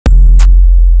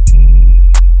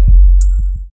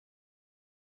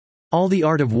"All the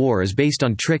art of war is based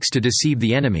on tricks to deceive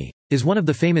the enemy," is one of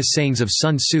the famous sayings of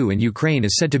Sun Tzu, and Ukraine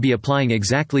is said to be applying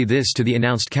exactly this to the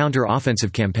announced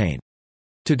counter-offensive campaign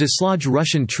to dislodge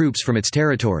Russian troops from its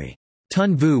territory.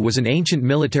 Tun Vu was an ancient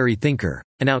military thinker,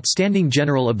 an outstanding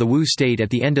general of the Wu state at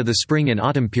the end of the spring and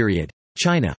autumn period,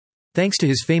 China. Thanks to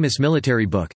his famous military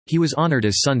book, he was honored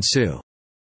as Sun Tzu.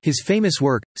 His famous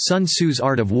work, Sun Tzu's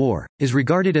Art of War, is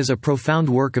regarded as a profound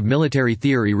work of military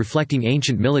theory reflecting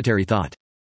ancient military thought.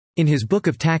 In his Book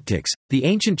of Tactics, the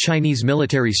ancient Chinese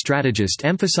military strategist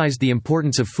emphasized the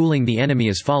importance of fooling the enemy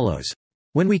as follows.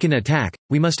 When we can attack,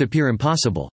 we must appear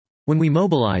impossible. When we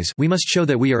mobilize, we must show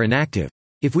that we are inactive.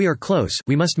 If we are close,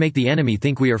 we must make the enemy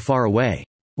think we are far away.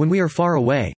 When we are far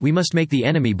away, we must make the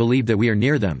enemy believe that we are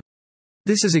near them.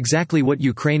 This is exactly what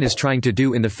Ukraine is trying to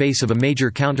do in the face of a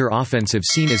major counter-offensive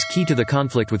seen as key to the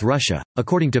conflict with Russia,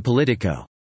 according to Politico.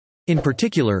 In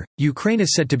particular, Ukraine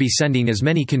is said to be sending as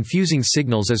many confusing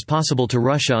signals as possible to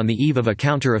Russia on the eve of a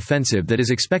counter-offensive that is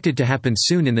expected to happen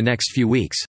soon in the next few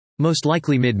weeks, most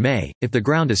likely mid-May, if the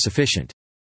ground is sufficient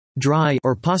dry,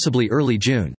 or possibly early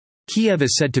June. Kiev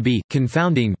is said to be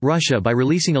confounding Russia by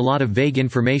releasing a lot of vague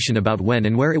information about when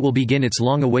and where it will begin its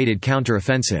long-awaited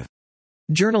counter-offensive.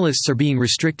 Journalists are being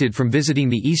restricted from visiting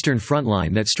the eastern front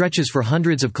line that stretches for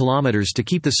hundreds of kilometers to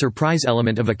keep the surprise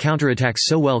element of a counterattack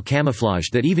so well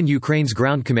camouflaged that even Ukraine's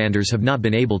ground commanders have not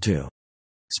been able to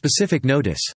specific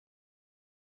notice.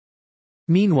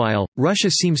 Meanwhile, Russia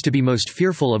seems to be most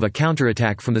fearful of a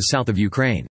counterattack from the south of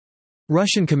Ukraine.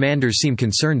 Russian commanders seem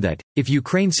concerned that, if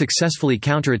Ukraine successfully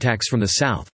counterattacks from the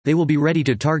south, they will be ready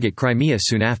to target Crimea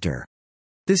soon after.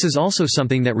 This is also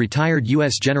something that retired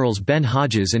U.S. generals Ben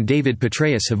Hodges and David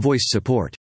Petraeus have voiced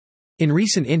support. In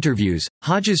recent interviews,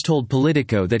 Hodges told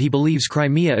Politico that he believes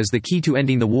Crimea is the key to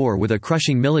ending the war with a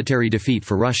crushing military defeat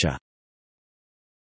for Russia.